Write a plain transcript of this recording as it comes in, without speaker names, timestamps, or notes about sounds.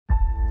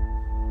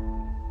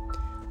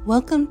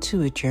Welcome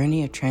to a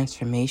journey of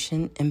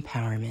transformation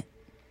empowerment.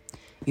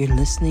 You're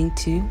listening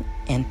to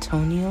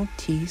Antonio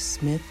T.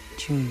 Smith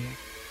Jr.,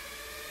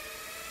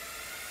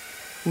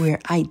 where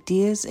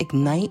ideas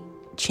ignite,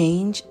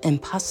 change,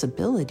 and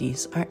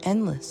possibilities are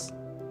endless.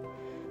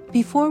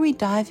 Before we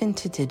dive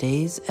into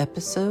today's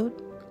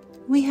episode,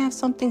 we have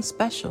something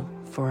special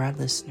for our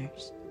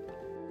listeners.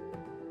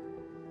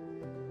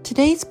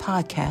 Today's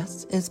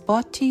podcast is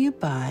brought to you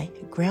by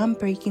a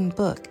groundbreaking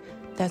book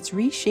that's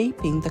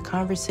reshaping the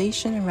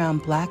conversation around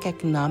Black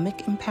economic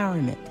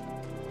empowerment.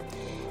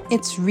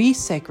 It's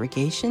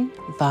Resegregation,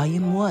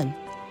 Volume 1,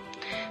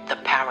 The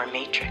Power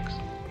Matrix,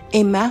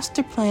 a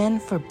master plan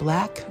for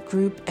Black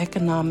group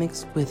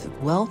economics with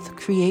wealth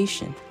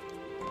creation,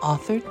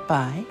 authored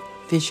by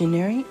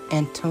visionary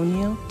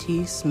Antonio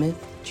T.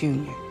 Smith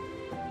Jr.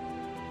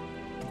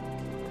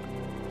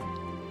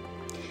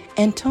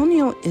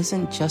 Antonio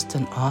isn't just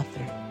an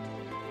author.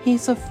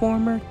 He's a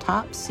former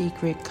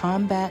top-secret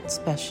combat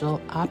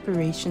special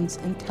operations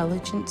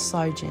intelligence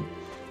sergeant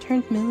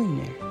turned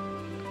millionaire.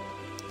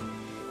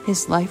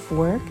 His life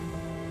work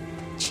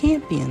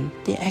championed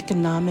the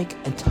economic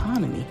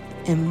autonomy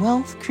and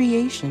wealth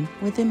creation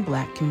within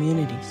Black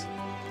communities.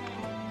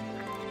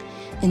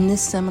 In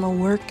this seminal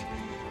work,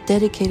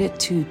 dedicated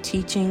to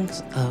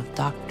teachings of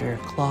Dr.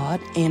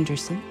 Claude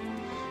Anderson,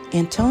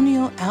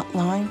 Antonio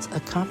outlines a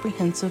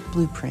comprehensive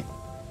blueprint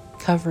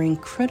covering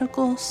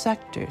critical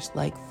sectors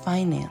like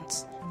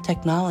finance,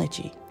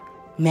 technology,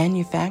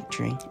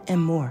 manufacturing,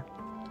 and more.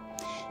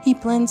 He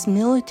blends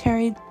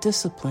military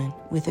discipline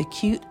with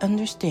acute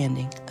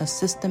understanding of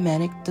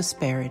systematic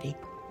disparity.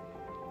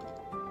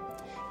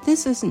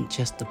 This isn't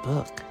just a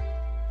book.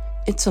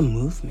 It's a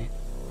movement,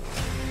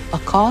 a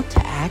call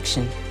to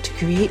action to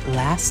create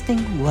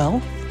lasting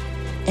wealth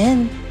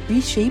and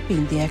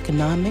reshaping the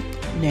economic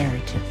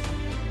narrative.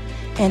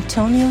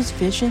 Antonio's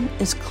vision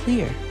is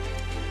clear.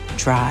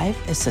 Drive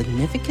a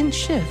significant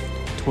shift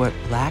toward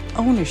Black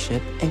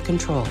ownership and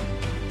control.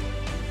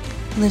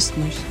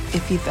 Listeners,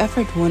 if you've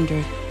ever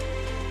wondered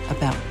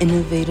about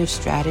innovative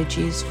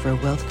strategies for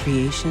wealth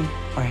creation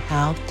or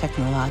how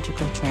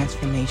technological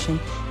transformation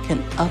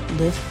can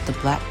uplift the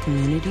Black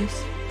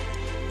communities,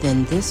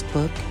 then this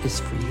book is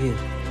for you.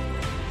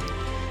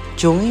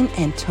 Join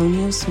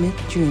Antonio Smith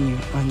Jr.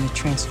 on the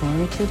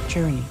transformative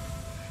journey.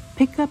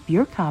 Pick up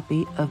your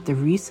copy of the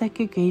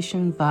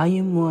Resegregation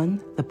Volume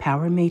 1, The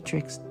Power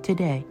Matrix,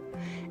 today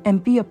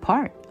and be a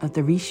part of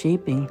the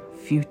reshaping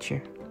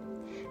future.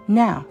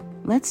 Now,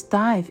 let's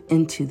dive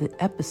into the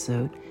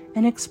episode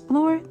and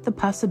explore the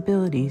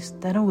possibilities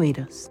that await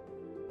us.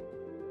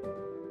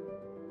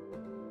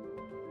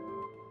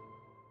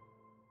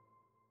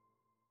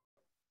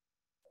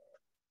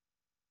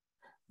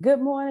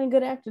 Good morning,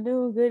 good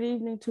afternoon, good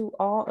evening to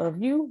all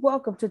of you.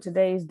 Welcome to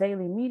today's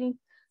daily meeting.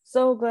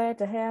 So glad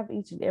to have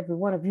each and every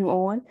one of you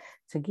on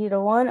to get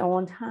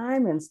on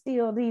time and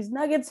steal these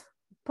nuggets,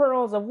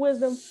 pearls of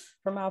wisdom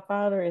from our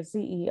founder and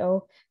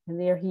CEO.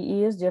 And there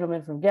he is,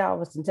 gentleman from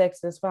Galveston,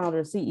 Texas, founder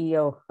and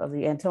CEO of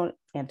the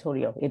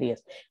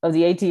of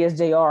the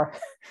ATSJR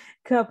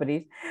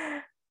companies,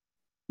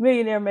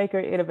 millionaire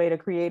maker, innovator,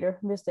 creator,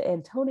 Mr.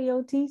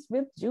 Antonio T.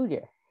 Smith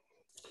Jr.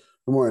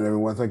 Good morning,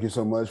 everyone. Thank you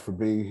so much for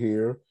being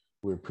here.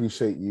 We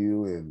appreciate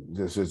you and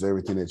just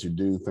everything that you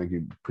do. Thank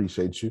you.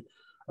 Appreciate you.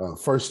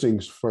 First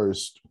things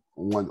first,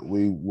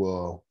 we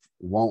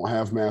won't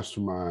have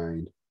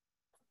mastermind,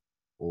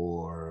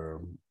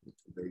 or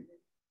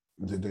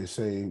did they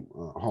say,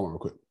 hold on real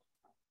quick.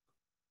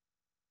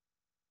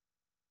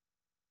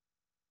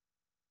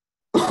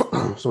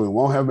 So we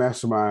won't have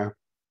mastermind,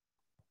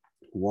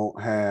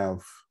 won't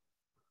have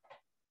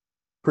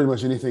pretty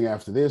much anything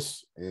after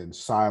this, and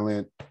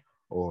silent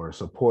or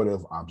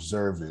supportive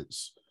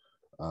observance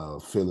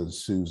of Phil and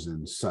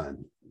Susan's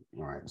son.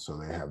 All right, so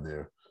they have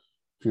their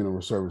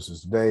funeral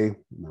services today, and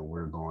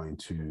we're going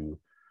to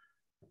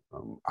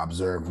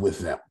observe with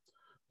them.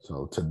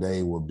 So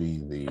today will be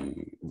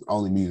the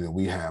only meeting that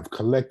we have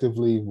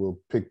collectively. We'll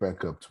pick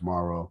back up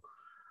tomorrow,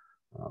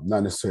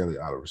 not necessarily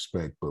out of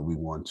respect, but we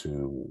want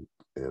to,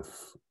 if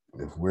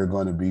we're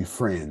going to be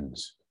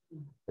friends,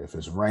 if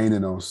it's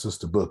raining on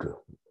Sister Booker,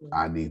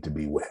 I need to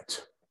be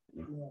wet.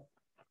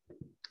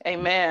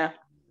 Amen.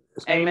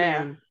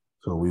 Amen.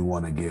 So we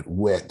want to get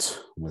wet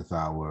with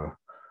our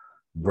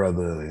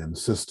brother and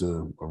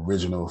sister,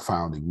 original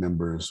founding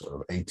members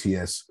of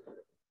ATS.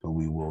 So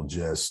we will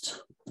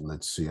just,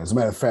 let's see. As a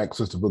matter of fact,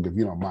 Sister Book, if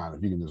you don't mind,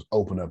 if you can just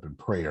open up in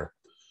prayer,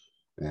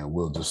 and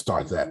we'll just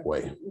start that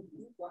way.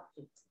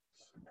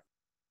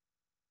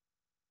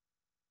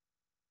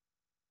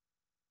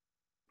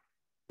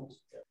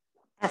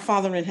 Our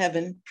Father in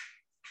heaven,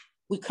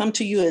 we come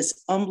to you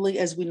as humbly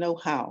as we know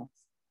how.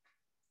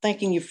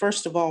 Thanking you,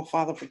 first of all,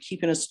 Father, for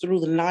keeping us through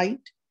the night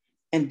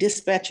and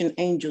dispatching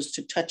angels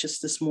to touch us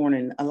this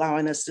morning,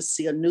 allowing us to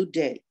see a new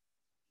day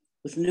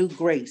with new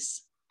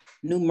grace,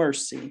 new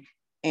mercy,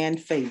 and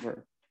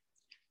favor.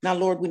 Now,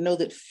 Lord, we know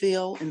that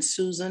Phil and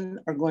Susan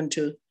are going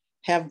to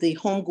have the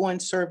homegoing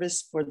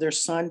service for their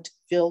son,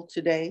 Phil,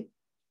 today.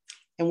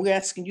 And we're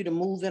asking you to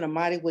move in a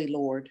mighty way,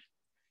 Lord,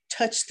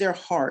 touch their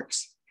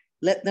hearts.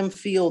 Let them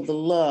feel the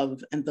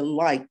love and the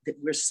light that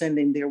we're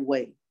sending their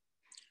way.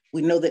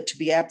 We know that to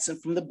be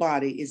absent from the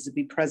body is to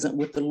be present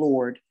with the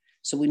Lord.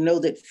 So we know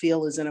that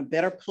Phil is in a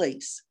better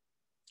place.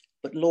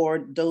 But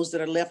Lord, those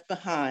that are left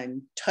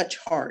behind, touch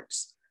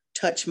hearts,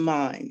 touch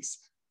minds,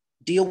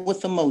 deal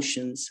with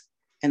emotions,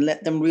 and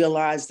let them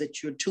realize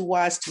that you're too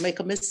wise to make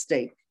a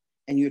mistake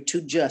and you're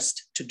too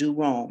just to do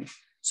wrong.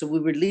 So we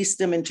release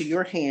them into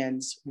your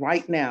hands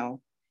right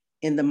now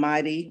in the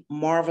mighty,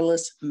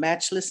 marvelous,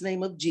 matchless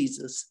name of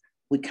Jesus.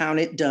 We count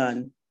it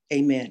done.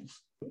 Amen.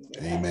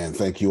 Amen.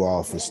 Thank you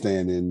all for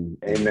standing.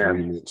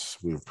 Amen.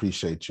 We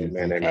appreciate you.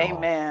 Amen. Thank you all.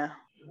 Amen.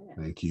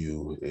 Thank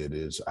you.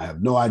 I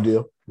have no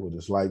idea what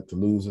it's like to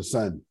lose a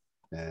son.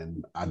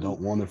 And I don't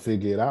want to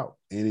figure it out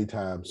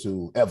anytime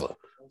soon, ever,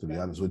 to be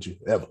honest with you,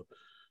 ever.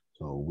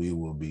 So we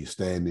will be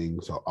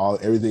standing. So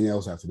everything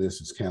else after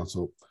this is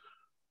canceled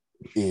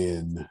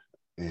in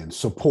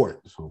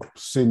support. So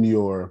send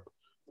your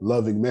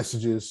loving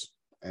messages.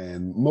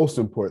 And most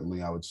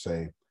importantly, I would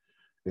say,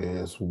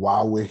 is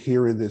while we're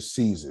here in this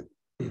season,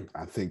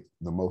 I think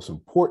the most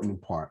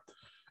important part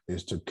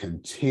is to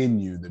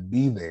continue to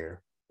be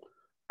there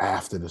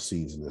after the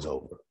season is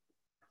over.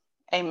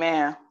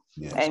 Amen.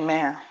 Yes.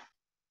 Amen.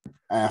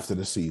 After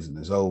the season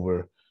is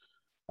over.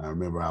 I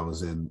remember I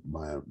was in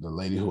the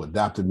lady who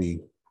adopted me,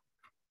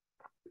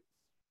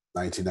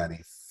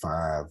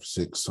 1995,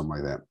 6, something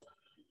like that.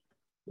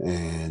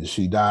 And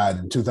she died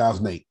in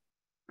 2008.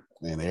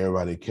 And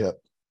everybody kept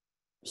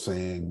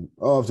saying,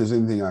 oh, if there's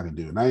anything I can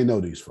do. And I didn't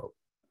know these folk.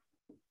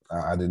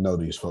 I didn't know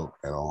these folk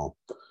at all.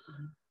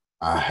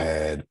 I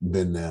had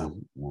been there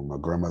when my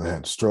grandmother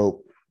had a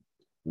stroke.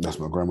 That's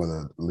my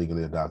grandmother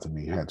legally adopted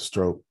me, had a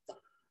stroke.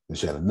 And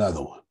she had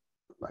another one,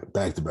 like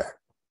back to back.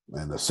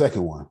 And the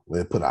second one,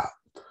 we put out.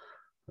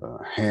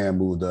 Hand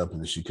moved up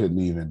and she couldn't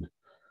even,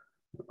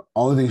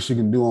 only thing she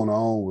can do on her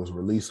own was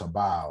release her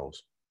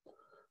bowels.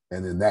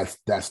 And then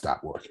that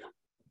stopped working.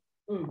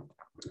 Mm.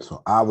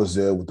 So I was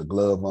there with the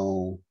glove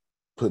on,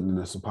 putting in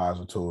the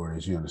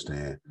suppositories, you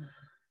understand.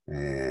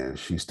 And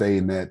she stayed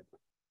in that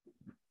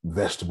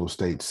vegetable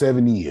state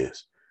 7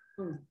 years.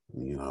 Mm.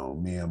 You know,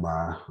 me and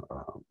my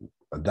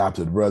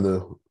adopted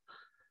brother,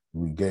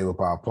 we gave up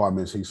our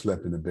apartments. He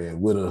slept in the bed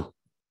with her.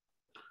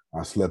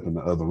 I slept in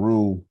the other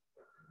room.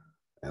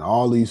 And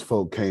all these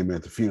folk came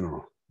at the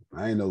funeral.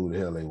 I didn't know who the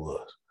hell they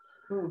was.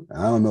 Mm.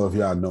 And I don't know if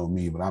y'all know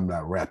me, but I'm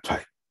not rap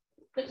type.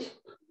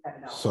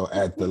 So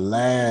at the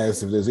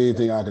last, if there's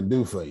anything I can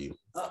do for you,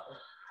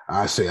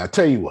 I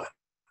tell you what,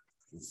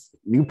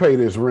 you pay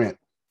this rent,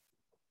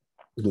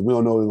 because we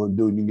don't know what we're going to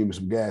do, and you give me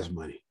some gas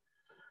money.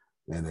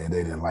 And they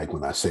didn't like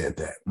when I said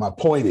that. My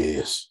point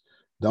is,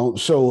 don't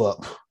show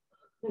up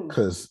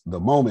because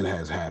the moment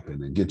has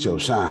happened and get your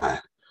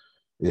shine.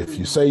 If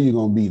you say you're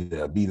going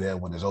to be there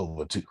when it's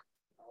over too.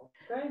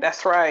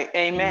 That's right.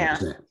 Amen.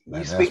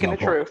 You're speaking the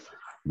truth.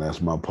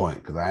 That's my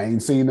point, because I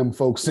ain't seen them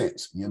folks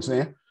since. You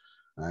understand?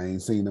 I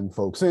ain't seen them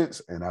folks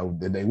since, and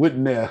they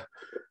wasn't there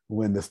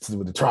when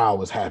the trial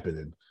was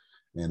happening,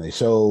 and they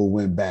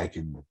went back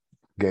and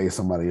gave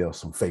somebody else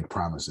some fake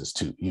promises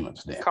too. You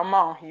understand? Come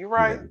on, you're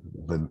right. Yeah.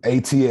 But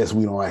ATS,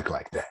 we don't act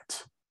like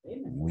that.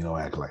 We don't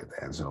act like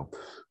that. So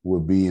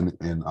we'll be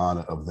in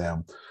honor of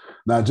them.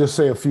 Now, just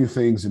say a few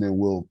things, and then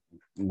we'll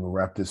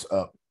wrap this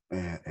up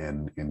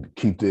and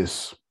keep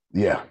this.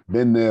 Yeah,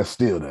 been there,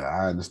 still there.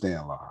 I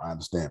understand, Laura. I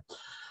understand.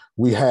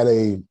 We had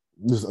a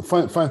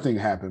fun thing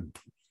happened.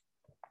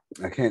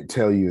 I can't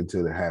tell you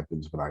until it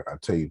happens, but I'll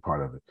tell you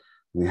part of it.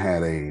 We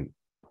had a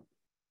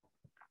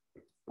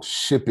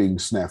shipping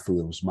snafu.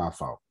 It was my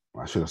fault.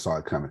 I should have saw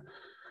it coming.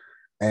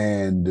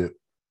 And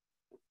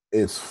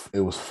it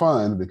was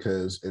fun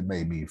because it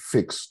made me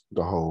fix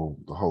the whole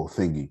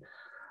thingy.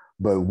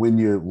 But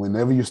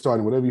whenever you're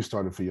starting, whatever you're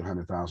starting for your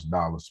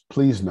 $100,000,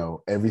 please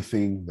know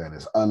everything that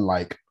is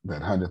unlike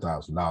that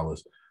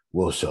 $100,000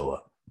 will show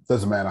up.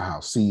 Doesn't matter how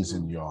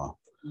seasoned you are.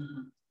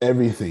 Mm-hmm.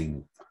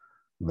 Everything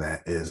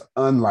that is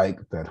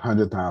unlike that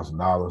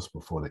 $100,000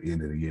 before the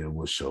end of the year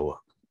will show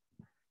up.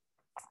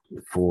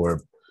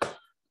 For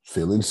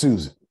Phil and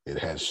Susan, it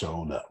has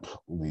shown up.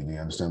 You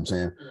understand what I'm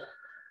saying?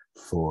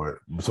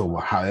 So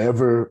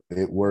however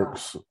it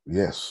works,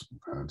 yes,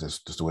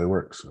 just the way it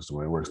works. That's the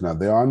way it works. Now,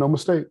 there are no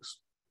mistakes.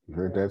 You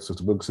heard that?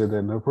 Sister Book said that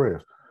in her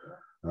prayers.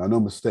 There are no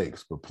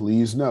mistakes, but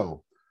please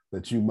know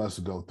that you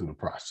must go through the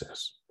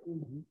process.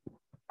 Mm-hmm.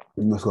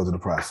 You must go through the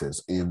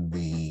process. As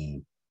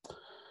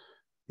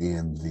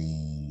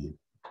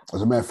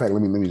a matter of fact,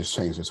 let me just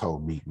change this whole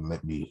meeting.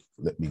 Let me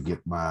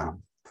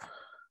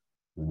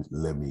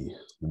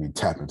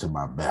tap into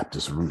my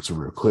Baptist roots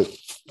real quick.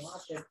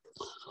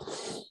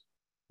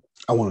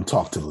 I want to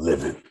talk to the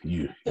living.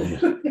 You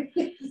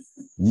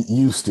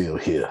still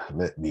here.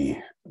 Let me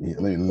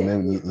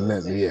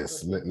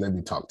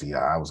talk to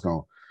y'all. I was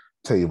going to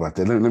tell you about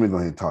that. Let me go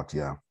ahead and talk to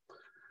y'all.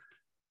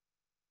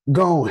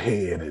 Go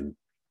ahead and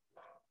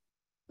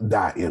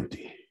die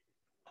empty.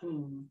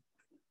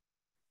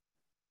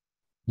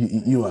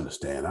 You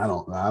understand. I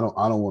don't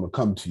want to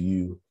come to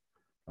you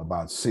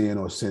about sin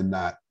or sin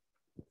not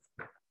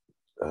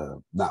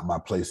not my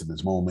place in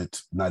this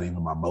moment, not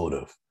even my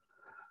motive.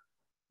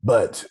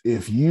 But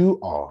if you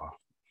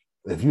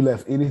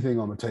left anything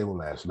on the table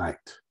last night,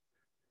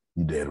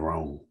 you dead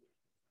wrong.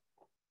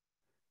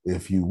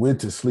 If you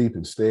went to sleep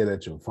and stared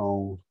at your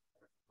phone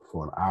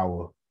for an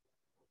hour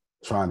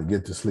trying to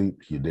get to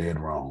sleep, you're dead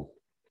wrong.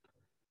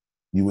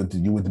 You went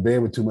to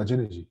bed with too much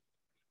energy.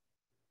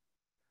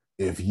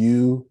 If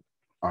you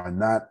are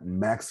not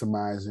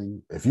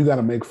maximizing, if you got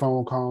to make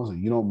phone calls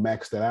and you don't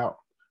max that out,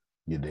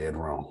 you're dead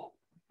wrong.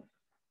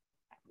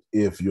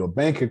 If your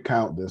bank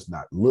account does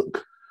not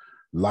look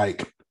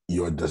like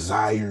your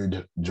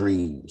desired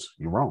dreams,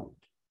 you're wrong.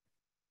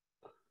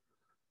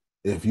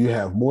 If you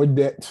have more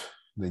debt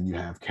than you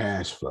have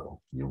cash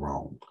flow, you're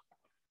wrong.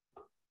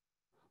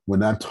 We're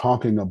not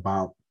talking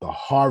about the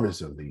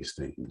harvest of these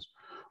things.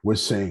 We're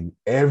saying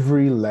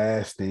every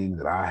last thing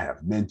that I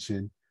have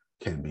mentioned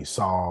can be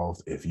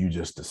solved if you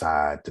just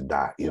decide to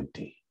die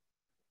empty.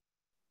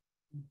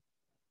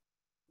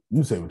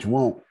 You say what you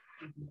want.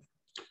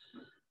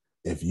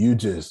 If you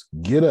just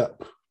get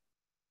up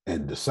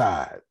and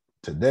decide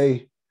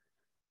today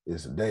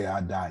is the day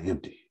I die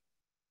empty.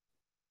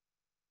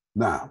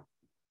 Now,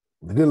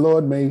 the good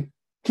Lord may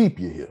keep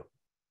you here,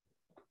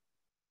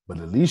 but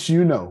at least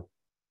you know,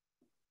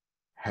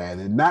 had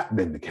it not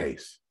been the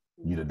case,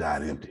 you'd have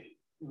died empty.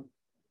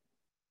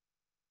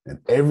 And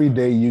every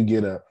day you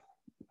get up,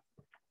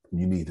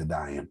 you need to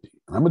die empty.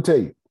 And I'm going to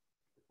tell you,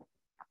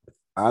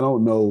 I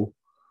don't know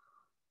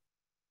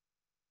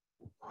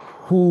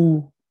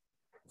who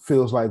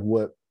feels like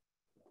what.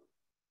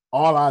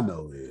 All I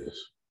know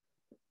is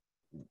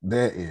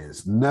there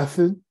is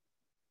nothing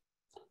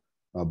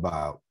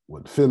about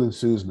what Phil and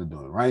Susan are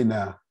doing right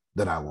now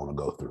that I want to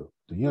go through.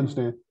 Do you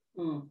understand?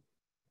 Mm.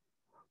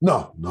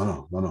 No.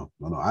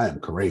 I am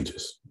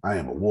courageous. I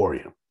am a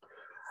warrior.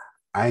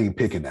 I ain't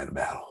picking that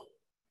battle.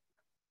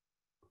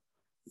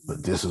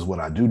 But this is what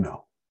I do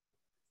know.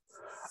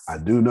 I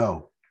do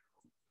know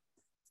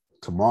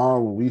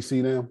tomorrow when we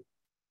see them,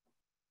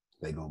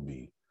 they're going to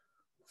be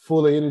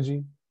full of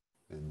energy.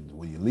 And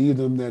when you leave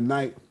them that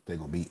night, they're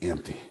going to be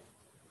empty.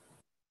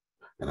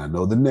 And I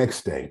know the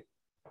next day,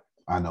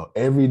 I know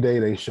every day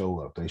they show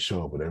up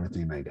with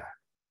everything they got.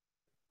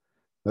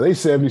 Now they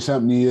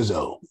 70-something years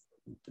old.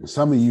 And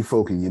some of you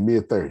folk in your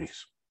mid-30s,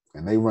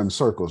 and they run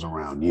circles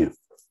around you.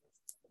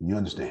 You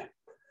understand?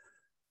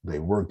 They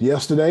worked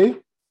yesterday,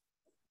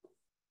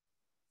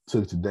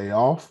 took the day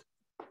off,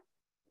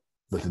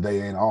 but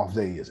today ain't off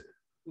day, is it?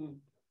 Mm.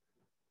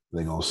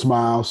 They're going to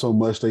smile so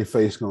much their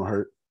face going to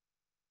hurt.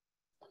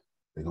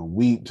 They're going to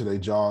weep till their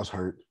jaws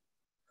hurt.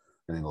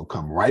 And they're going to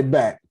come right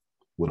back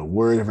with a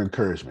word of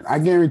encouragement. I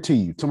guarantee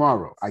you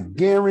tomorrow,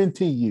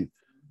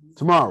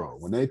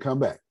 when they come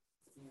back,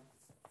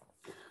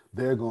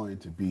 they're going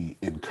to be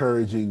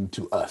encouraging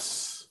to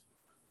us.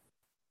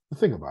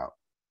 Think about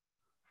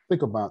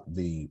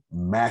the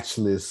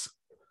matchless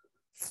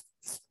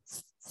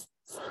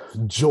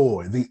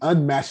joy, the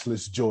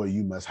unmatchless joy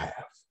you must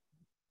have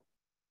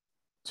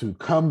to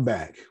come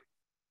back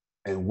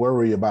and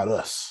worry about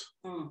us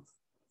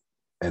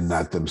and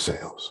not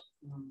themselves.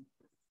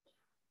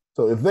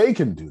 So if they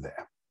can do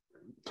that,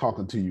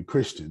 talking to you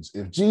Christians,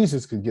 if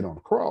Jesus can get on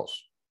the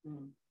cross,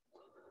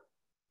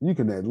 you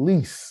can at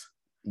least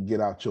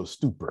get out your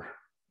stupor.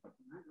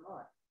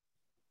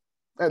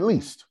 At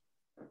least.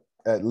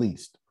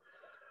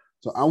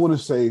 So I want to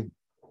say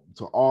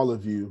to all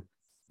of you,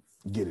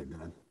 get it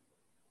done.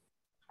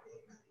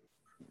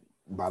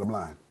 Bottom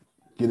line,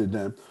 get it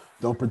done.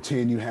 Don't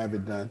pretend you have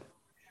it done.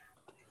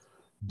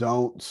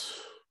 Don't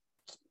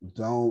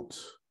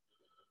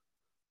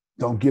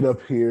get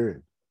up here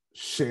and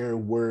share a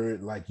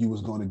word like you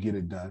was going to get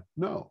it done.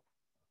 No,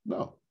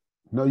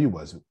 you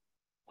wasn't.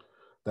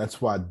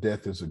 That's why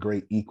death is a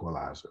great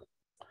equalizer.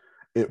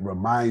 It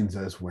reminds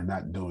us we're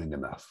not doing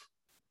enough.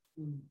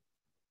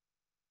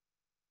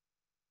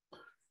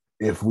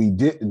 If we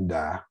didn't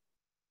die,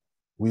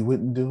 we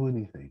wouldn't do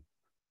anything.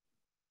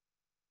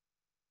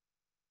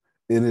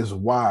 It is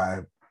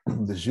why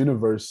this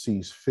universe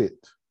sees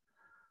fit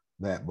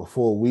that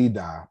before we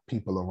die,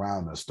 people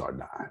around us start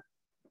dying.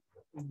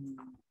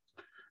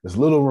 There's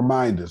little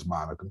reminders,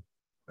 Monica,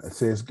 that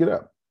says, get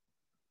up.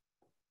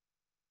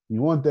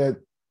 You want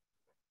that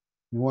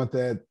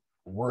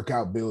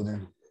workout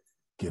building,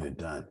 get it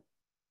done.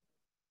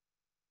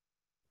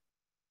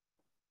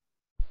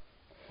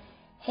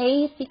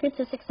 Hey, Secrets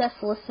of Success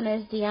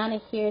listeners,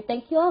 Deanna here.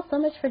 Thank you all so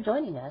much for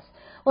joining us.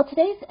 Well,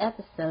 today's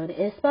episode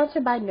is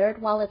sponsored by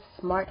NerdWallet's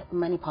Smart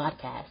Money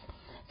Podcast.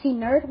 See,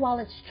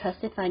 NerdWallet's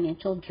trusted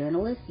financial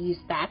journalists use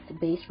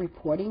fact-based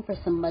reporting for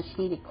some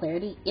much-needed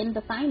clarity in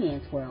the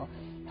finance world,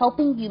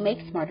 helping you make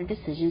smarter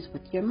decisions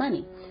with your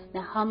money.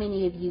 Now, how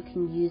many of you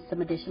can use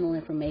some additional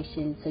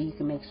information so you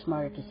can make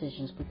smarter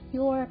decisions with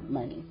your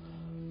money?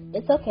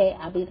 It's okay.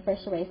 I'll be the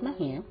first to raise my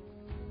hand.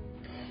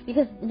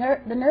 Because the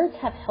nerds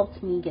have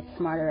helped me get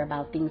smarter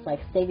about things like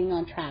saving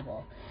on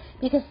travel.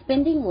 Because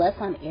spending less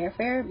on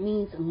airfare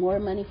means more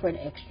money for an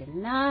extra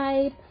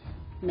night,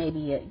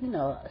 maybe a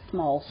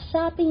small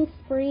shopping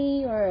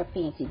spree or a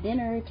fancy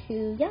dinner or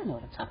two. Y'all know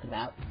what I'm talking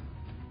about.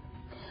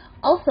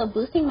 Also,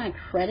 boosting my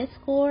credit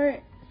score,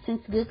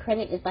 since good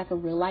credit is like a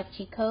real life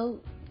cheat code,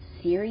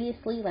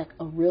 seriously, like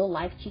a real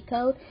life cheat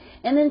code.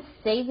 And then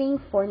saving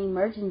for an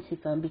emergency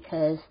fund,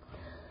 because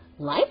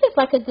life is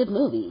like a good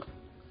movie.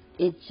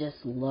 It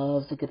just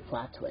loves a good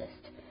plot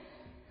twist.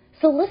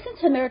 So listen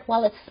to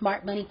NerdWallet's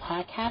Smart Money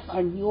Podcast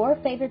on your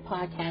favorite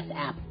podcast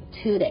app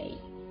today.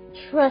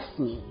 Trust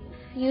me,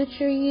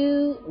 future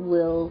you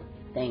will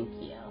thank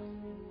you.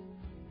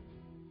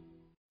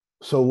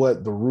 So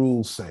what the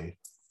rules say,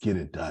 get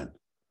it done.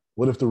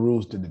 What if the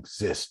rules didn't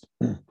exist?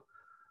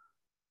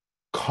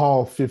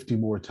 Call 50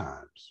 more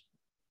times.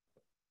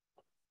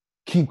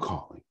 Keep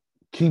calling.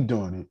 Keep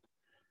doing it.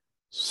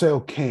 Sell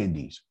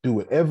candies. Do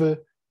whatever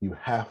you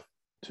have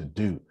to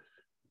do,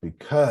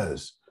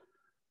 because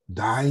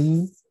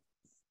dying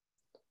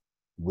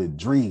with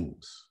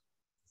dreams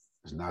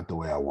is not the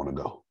way I want to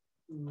go.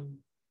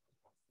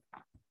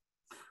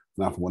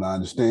 Not from what I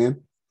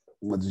understand,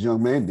 this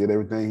young man did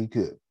everything he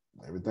could,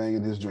 everything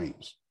in his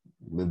dreams,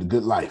 lived a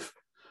good life.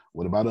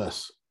 What about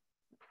us?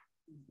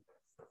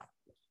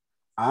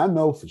 I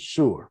know for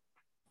sure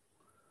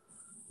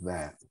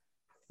that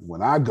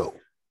when I go,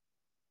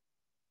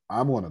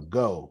 I'm going to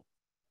go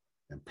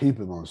and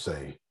people are going to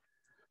say,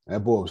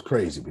 that boy was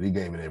crazy, but he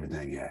gave it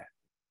everything he had.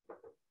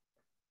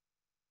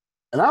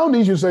 And I don't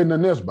need you to say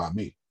nothing else about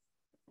me.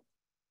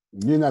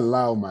 You're not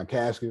allowed my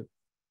casket.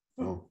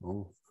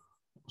 Don't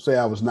say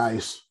I was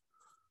nice.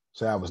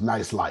 Say I was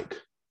nice-like.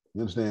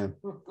 You understand?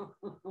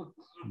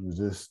 You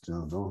just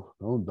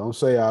don't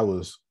say I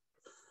was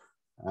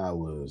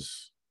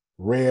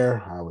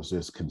rare. I was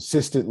just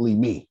consistently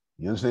me.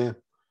 You understand?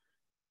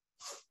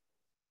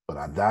 But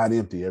I died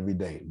empty every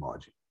day,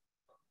 Margie.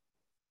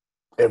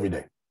 Every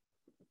day.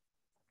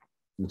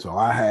 And so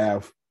I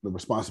have the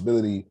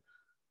responsibility,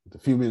 the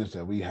few minutes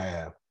that we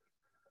have,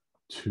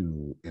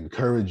 to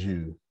encourage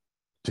you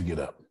to get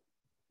up.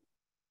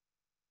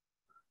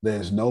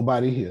 There's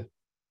nobody here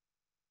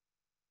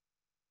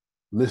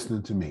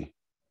listening to me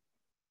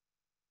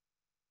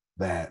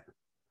that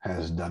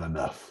has done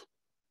enough.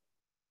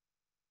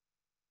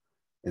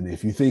 And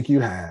if you think you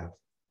have,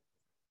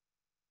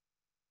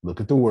 look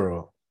at the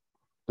world.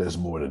 There's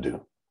more to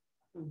do.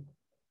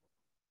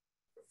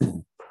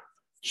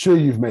 Sure,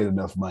 you've made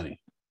enough money.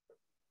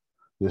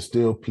 There's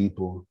still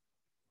people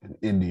in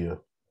India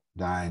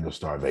dying of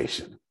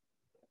starvation.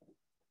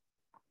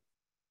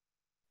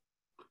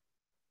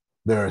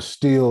 There are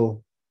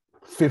still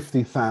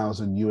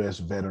 50,000 U.S.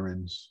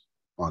 veterans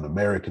on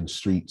American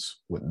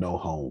streets with no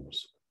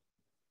homes.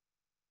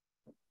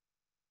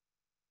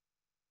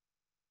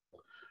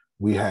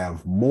 We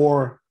have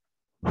more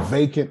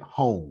vacant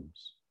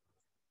homes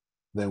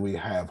than we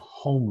have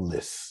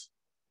homeless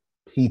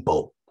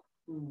people.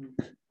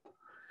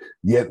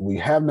 Yet we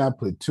have not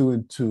put two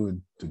and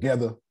two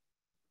together,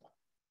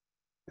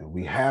 and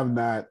we have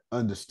not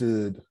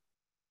understood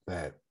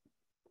that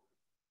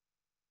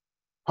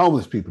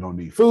homeless people don't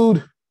need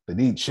food, they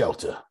need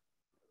shelter.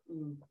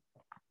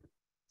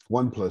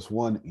 1 +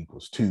 1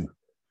 = 2.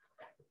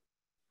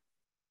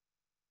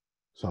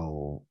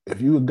 So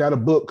if you got a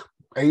book,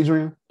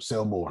 Adrian,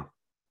 sell more.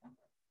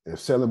 If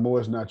selling more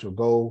is not your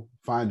goal,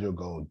 find your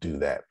goal, do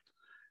that.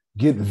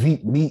 Get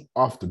Veet Meat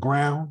off the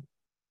ground.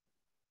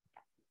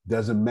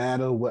 Doesn't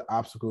matter what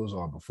obstacles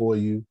are before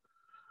you.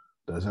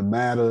 Doesn't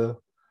matter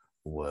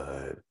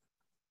what,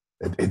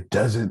 it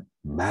doesn't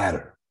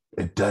matter.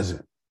 It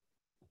doesn't.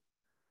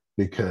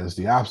 Because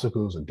the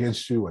obstacles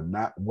against you are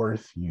not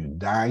worth you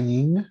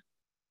dying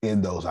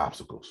in those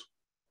obstacles.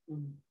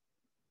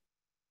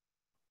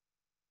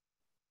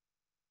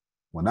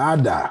 When I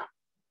die,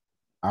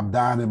 I'm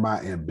dying in my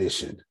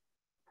ambition.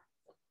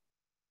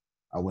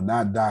 I will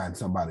not die in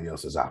somebody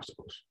else's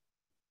obstacles.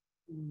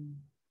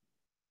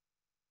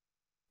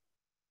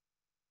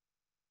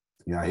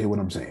 Y'all hear what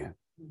I'm saying?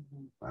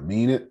 I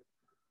mean it.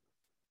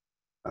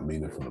 I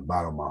mean it from the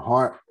bottom of my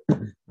heart.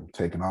 I'm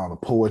taking all the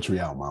poetry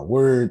out of my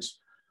words.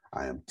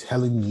 I am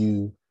telling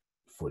you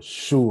for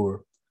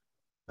sure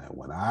that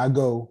when I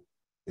go,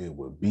 it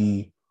will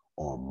be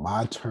on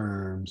my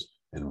terms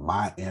and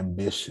my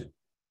ambition.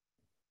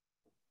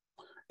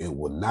 It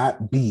will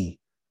not be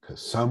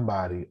because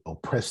somebody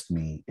oppressed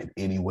me in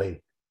any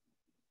way.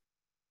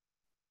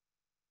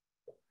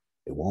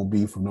 It won't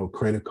be from no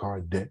credit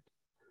card debt.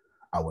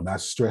 I will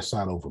not stress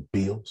out over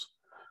bills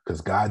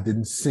because God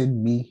didn't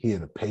send me here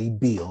to pay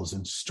bills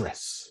and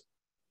stress.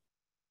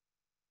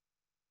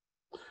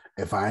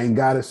 If I ain't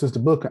got it, Sister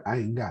Booker, I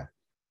ain't got it.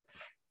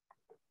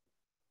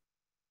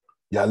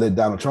 Y'all let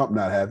Donald Trump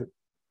not have it.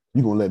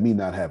 You're going to let me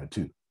not have it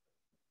too.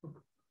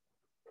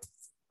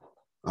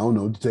 I don't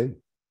know what to tell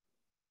you.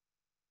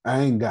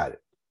 I ain't got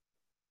it.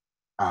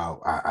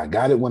 I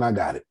got it when I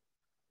got it.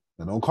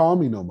 Now don't call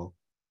me no more.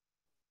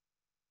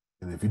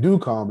 And if you do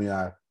call me,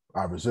 I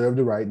reserve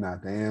the right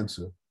not to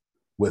answer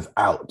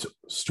without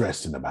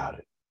stressing about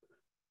it.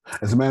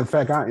 As a matter of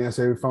fact, I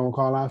answer every phone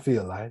call I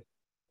feel like.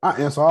 I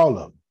answer all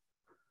of them.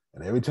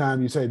 And every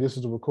time you say this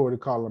is a recorded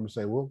call, I'm going to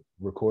say, well,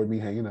 record me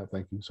hanging up.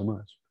 Thank you so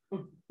much.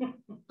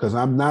 Because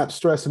I'm not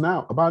stressing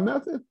out about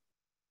nothing.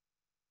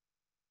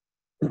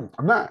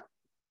 I'm not.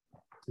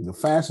 The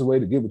fastest way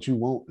to get what you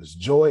want is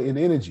joy and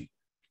energy.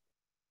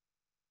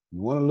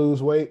 You want to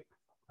lose weight?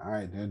 All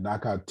right, then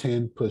knock out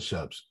 10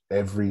 push-ups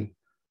every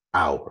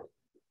hour.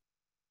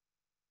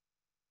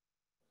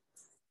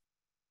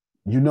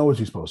 You know what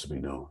you're supposed to be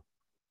doing.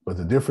 But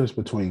the difference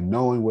between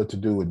knowing what to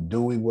do and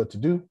doing what to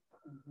do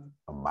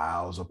are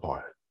miles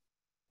apart.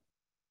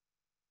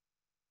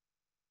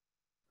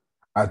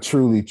 I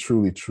truly,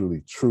 truly,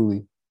 truly,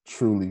 truly,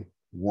 truly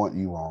want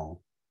you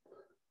all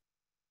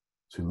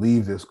to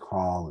leave this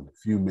call in a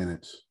few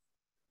minutes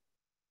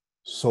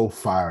so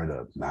fired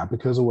up, not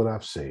because of what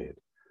I've said,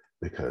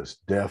 because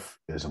death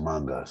is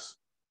among us.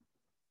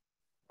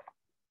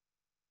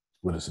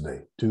 What is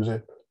today?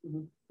 Tuesday?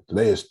 Mm-hmm.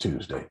 Today is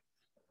Tuesday.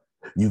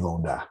 You're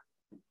going to die.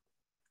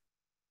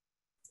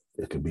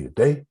 It could be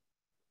today, it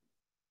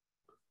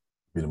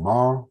could be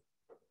tomorrow,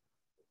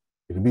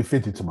 it could be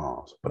 50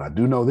 tomorrows. But I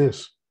do know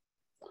this.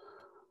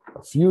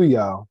 A few of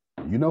y'all,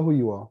 you know who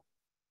you are.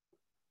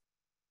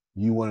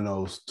 You one of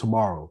those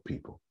tomorrow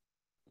people.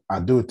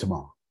 I'll do it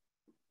tomorrow.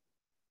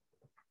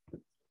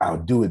 I'll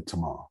do it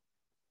tomorrow.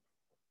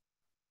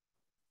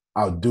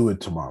 I'll do it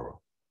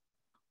tomorrow.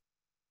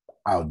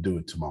 I'll do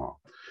it tomorrow.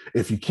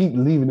 If you keep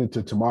leaving it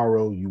to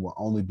tomorrow, you will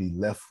only be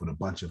left with a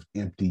bunch of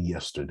empty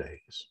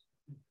yesterdays.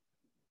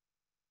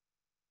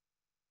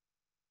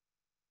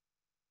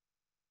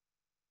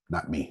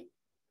 Not me.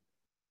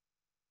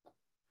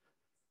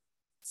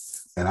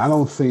 And I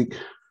don't think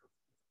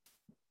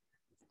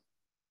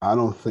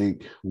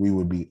we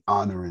would be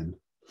honoring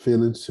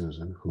Phil and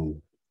Susan, who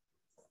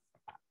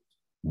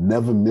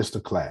never missed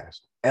a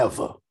class,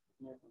 ever,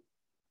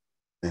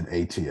 in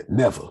ATS,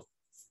 never.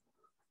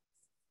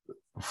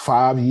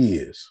 5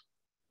 years.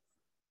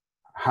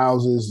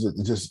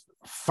 Houses, just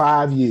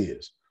 5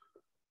 years.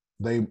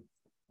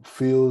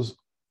 Phil's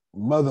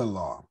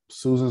mother-in-law,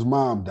 Susan's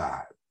mom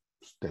died.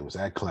 They was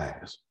at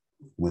class,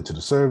 went to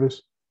the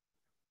service,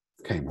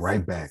 came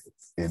right back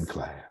in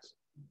class.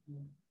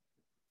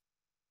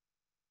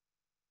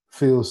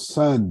 Phil's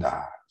son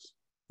dies,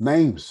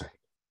 namesake.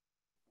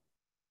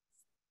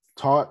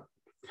 Taught,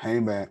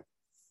 came back,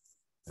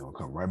 and will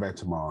come right back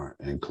tomorrow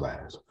in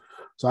class.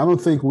 So I don't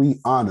think we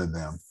honor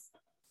them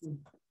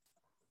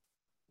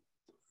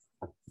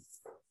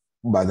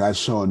by not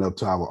showing up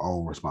to our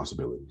own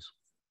responsibilities.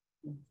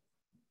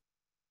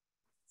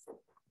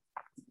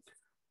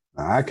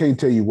 Now, I can't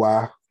tell you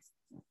why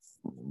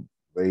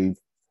they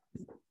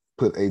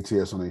put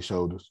ATS on their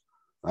shoulders.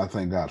 I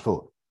thank God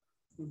for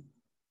it.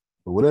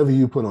 But whatever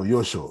you put on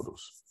your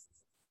shoulders,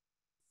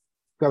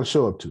 you got to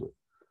show up to it.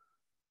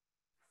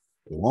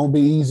 It won't be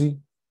easy.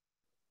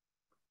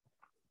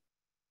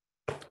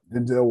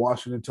 Denzel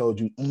Washington told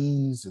you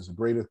ease is a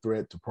greater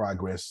threat to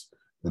progress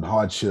than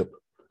hardship.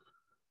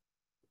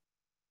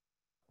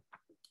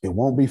 It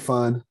won't be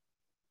fun.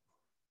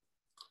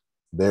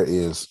 There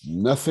is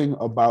nothing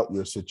about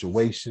your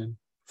situation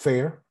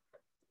fair.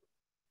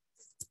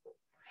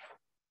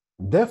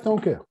 Death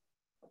don't care.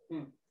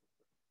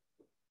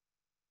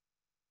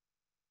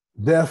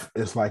 Death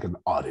is like an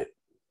audit.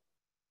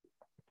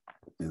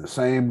 In the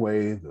same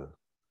way the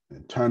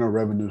Internal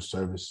Revenue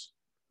Service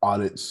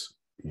audits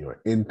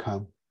your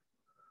income,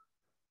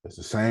 it's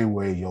the same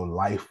way your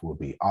life will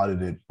be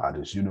audited by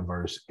this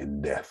universe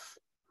in death.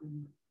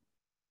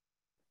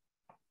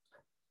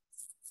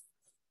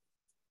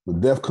 When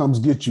death comes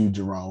get you,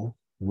 Jerome,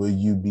 will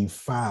you be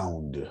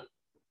found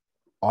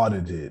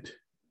audited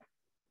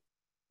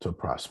to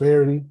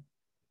prosperity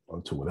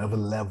or to whatever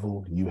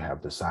level you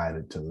have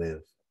decided to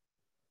live?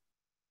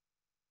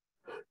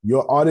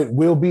 Your audit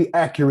will be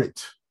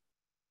accurate,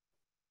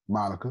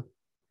 Monica.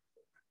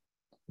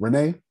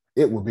 Renee,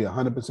 it will be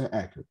 100%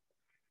 accurate.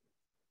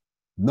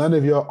 None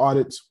of your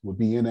audits will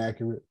be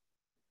inaccurate,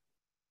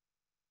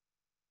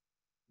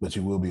 but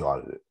you will be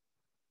audited.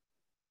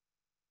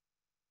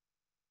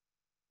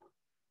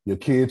 Your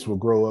kids will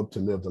grow up to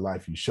live the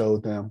life you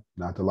showed them,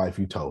 not the life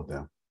you told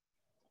them.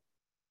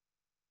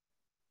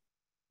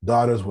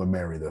 Daughters will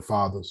marry their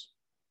fathers.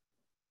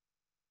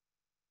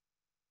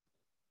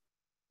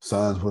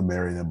 Sons will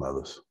marry their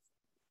mothers.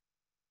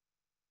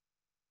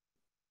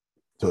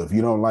 So if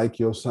you don't like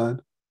your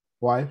son,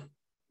 wife,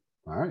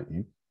 all right,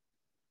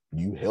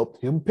 you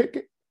helped him pick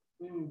it.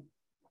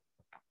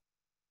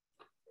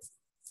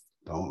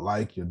 Don't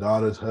like your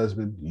daughter's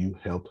husband, you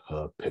helped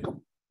her pick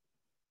him.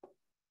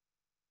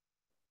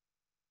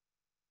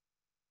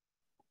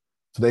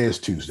 Today is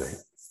Tuesday.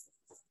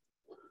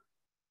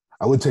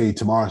 I would tell you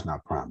tomorrow's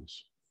not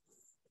promised.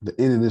 The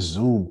end of this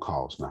Zoom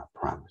call is not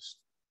promised.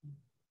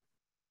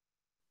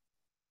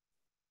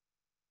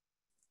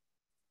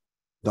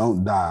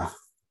 Don't die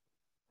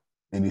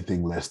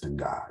anything less than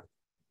God.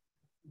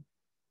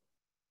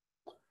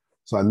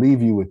 So I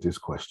leave you with this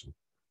question.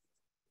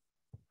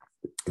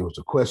 It was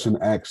a question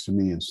asked to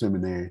me in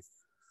seminary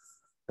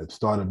that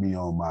started me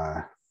on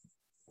my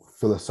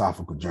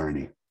philosophical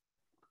journey.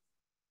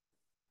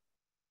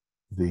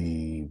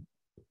 The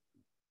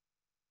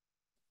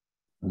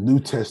New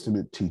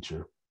Testament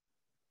teacher,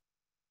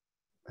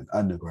 an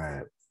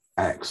undergrad,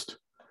 asked,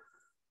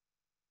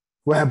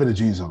 what happened to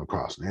Jesus on the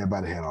cross? And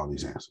everybody had all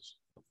these answers.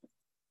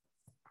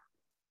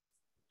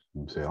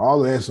 I'm saying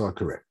all the answers are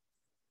correct.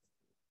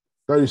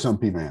 30-some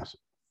people answered.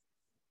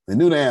 They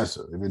knew the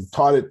answer. They've been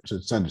taught it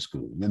since Sunday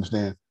school. You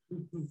understand?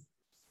 Mm-hmm.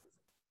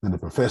 Then the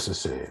professor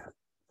said,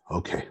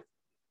 okay,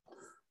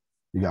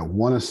 you got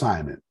one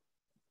assignment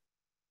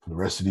for the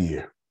rest of the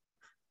year.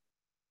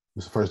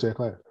 This is the first day of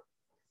class.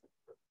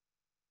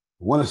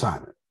 One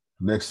assignment,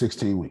 next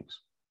 16 weeks.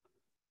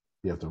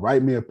 You have to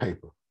write me a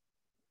paper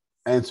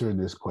answering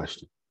this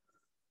question.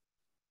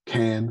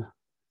 Can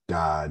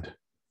God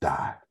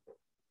die?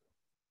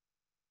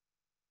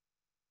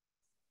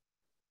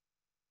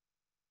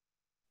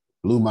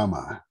 Blew my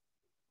mind.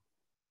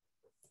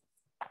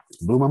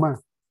 Blew my mind.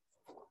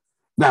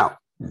 Now,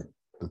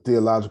 the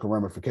theological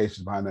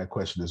ramifications behind that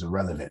question is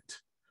irrelevant.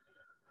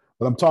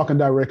 But I'm talking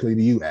directly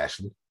to you,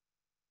 Ashley.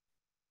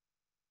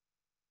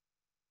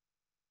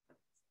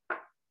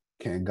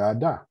 Can God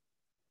die?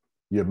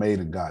 You're made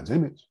in God's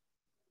image.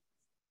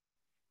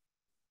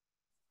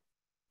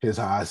 Here's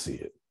how I see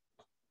it.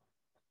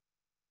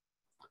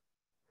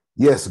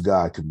 Yes,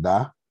 God can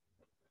die.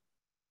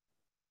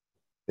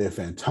 If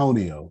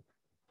Antonio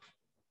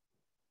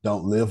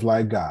don't live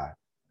like God,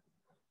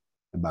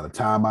 and by the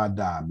time I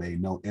die,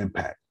 made no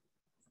impact.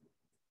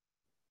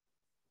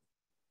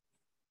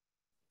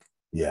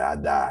 Yeah, I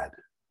died.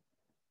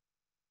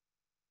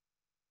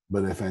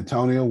 But if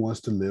Antonio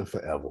wants to live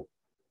forever,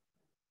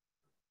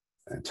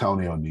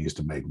 Antonio needs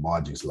to make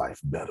Margie's life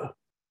better.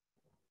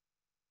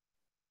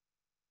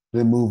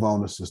 Then move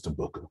on to Sister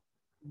Booker.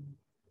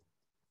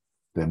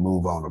 Then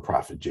move on to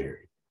Prophet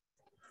Jerry.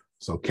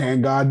 So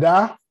can God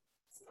die?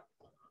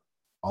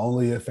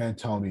 Only if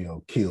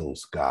Antonio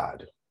kills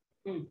God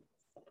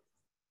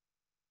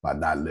by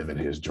not living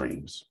his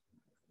dreams.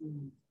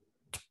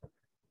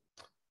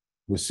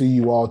 We'll see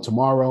you all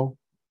tomorrow.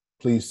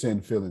 Please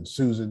send Phil and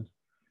Susan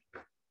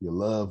your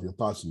love, your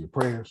thoughts, and your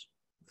prayers.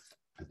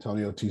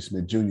 Antonio T.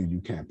 Smith Jr.,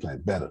 you can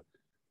plant better.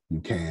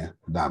 You can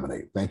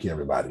dominate. Thank you,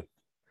 everybody.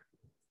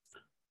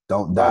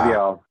 Don't die. Love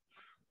y'all.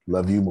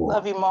 Love you more.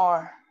 Love you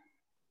more.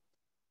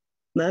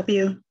 Love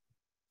you.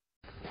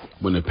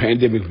 When the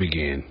pandemic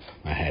began,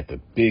 I had the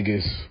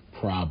biggest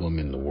problem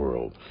in the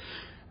world.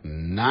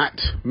 Not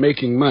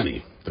making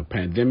money. The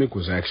pandemic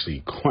was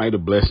actually quite a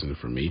blessing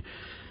for me,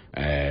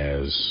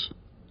 as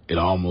it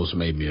almost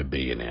made me a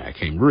billionaire. I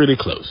came really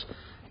close.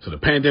 So the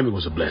pandemic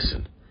was a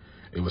blessing.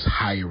 It was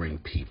hiring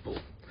people.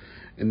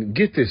 And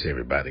get this,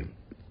 everybody.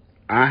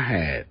 I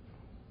had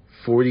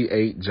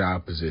 48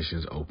 job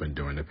positions open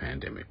during the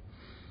pandemic.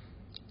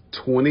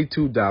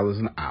 $22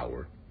 an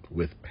hour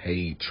with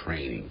paid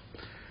training.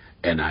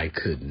 And I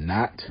could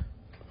not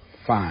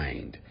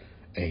find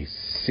a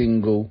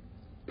single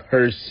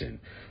person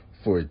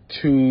for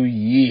 2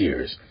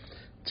 years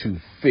to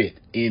fit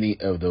any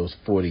of those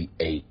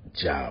 48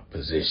 job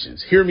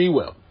positions. Hear me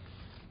well.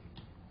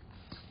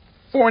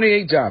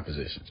 48 job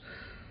positions,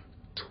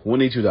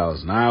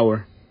 $22 an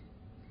hour,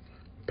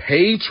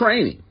 paid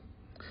training,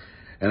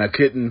 and I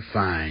couldn't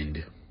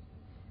find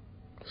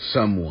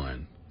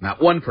someone,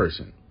 not one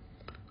person,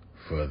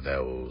 for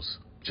those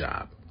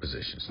job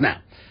positions.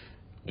 Now,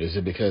 is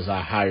it because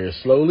I hire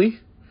slowly?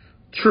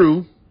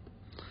 True,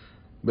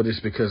 but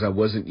it's because I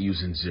wasn't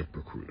using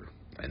ZipRecruiter,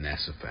 and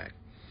that's a fact.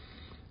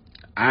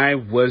 I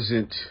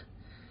wasn't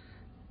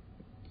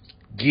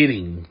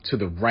getting to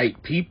the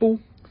right people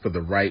for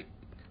the right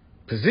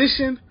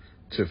position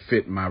to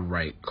fit my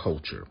right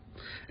culture.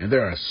 And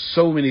there are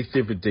so many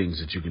different things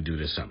that you can do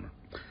this summer.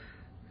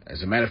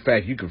 As a matter of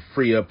fact, you can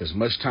free up as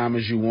much time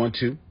as you want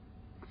to.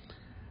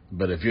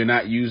 But if you're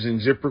not using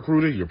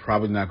ZipRecruiter, you're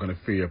probably not going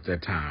to free up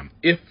that time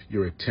if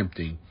you're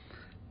attempting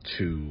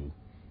to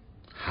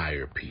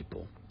hire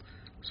people.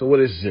 So what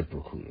is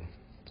ZipRecruiter?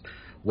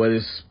 What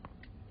is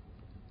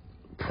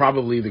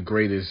probably the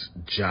greatest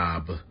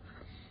job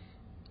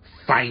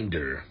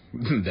finder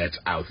that's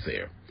out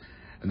there.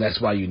 And that's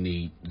why you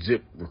need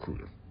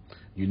ZipRecruiter.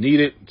 You need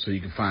it so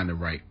you can find the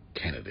right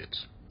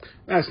candidates.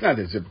 Now, it's not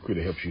that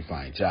ZipRecruiter helps you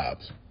find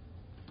jobs.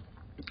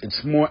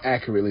 It's more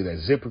accurately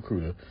that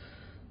ZipRecruiter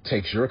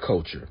takes your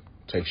culture,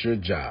 takes your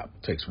job,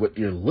 takes what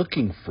you're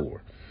looking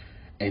for,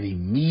 and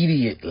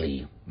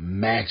immediately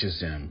matches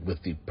them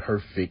with the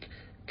perfect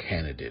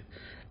candidate.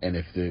 And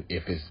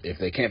if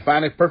they can't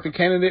find a perfect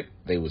candidate,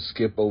 they will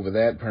skip over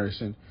that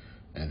person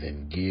and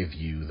then give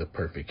you the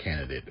perfect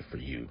candidate for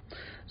you.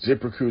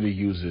 ZipRecruiter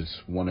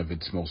uses one of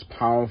its most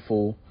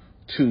powerful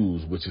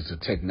tools, which is the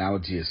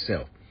technology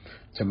itself,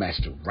 to match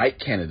the right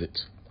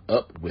candidates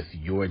up with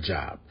your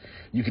job.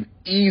 You can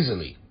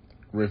easily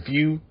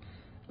review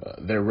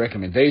their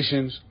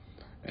recommendations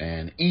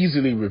and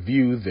easily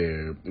review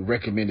their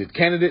recommended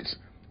candidates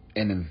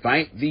and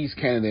invite these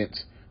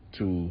candidates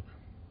to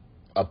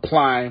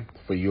apply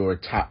for your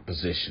top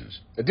positions.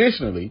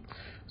 Additionally,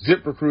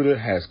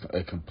 ZipRecruiter has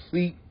a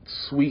complete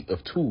suite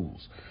of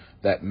tools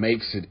that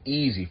makes it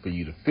easy for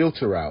you to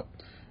filter out,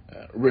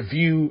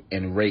 review,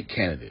 and rate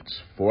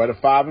candidates. 4 out of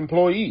 5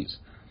 employees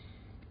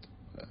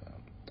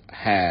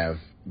have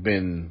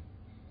been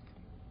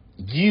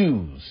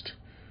used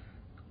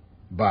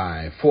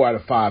by 4 out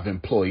of 5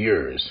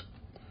 employers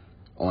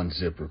on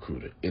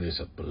ZipRecruiter. It is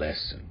a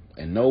blessing.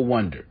 And no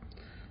wonder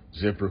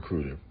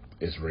ZipRecruiter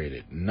is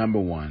rated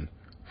 #1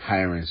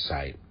 hiring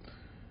site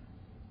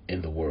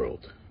in the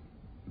world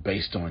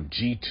based on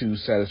G2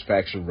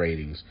 satisfaction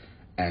ratings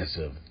as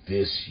of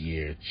this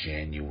year,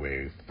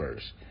 January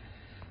 1st.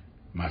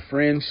 My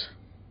friends,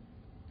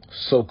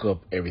 soak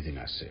up everything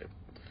I said.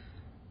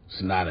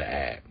 It's not an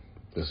ad.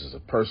 This is a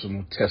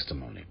personal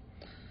testimony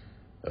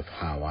of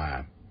how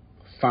I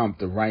found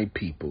the right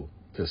people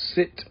to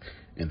sit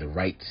in the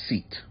right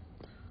seat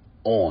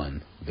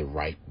on the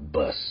right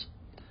bus.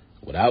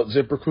 Without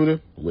ZipRecruiter,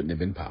 it wouldn't have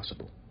been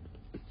possible.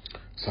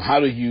 So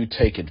how do you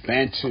take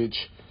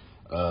advantage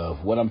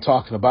of what I'm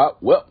talking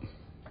about? Well,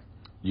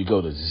 you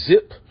go to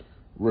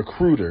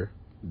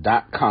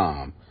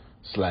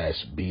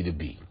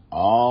ziprecruiter.com/B2B.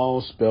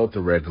 All spelled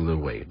the regular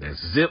way. That's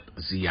Zip,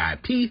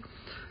 Z-I-P,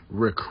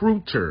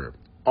 Recruiter,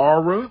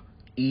 Aura,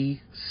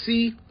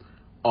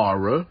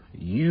 E-C-Aura,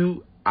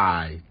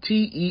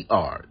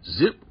 U-I-T-E-R,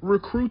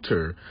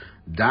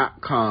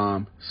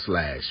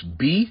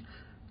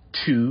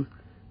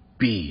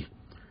 ziprecruiter.com/B2B.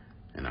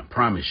 And I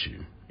promise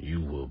you, you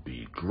will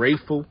be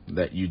grateful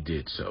that you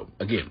did so.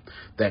 Again,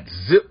 that's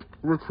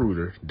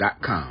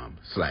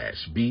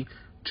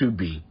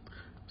ziprecruiter.com/B2B.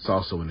 It's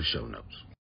also in the show notes.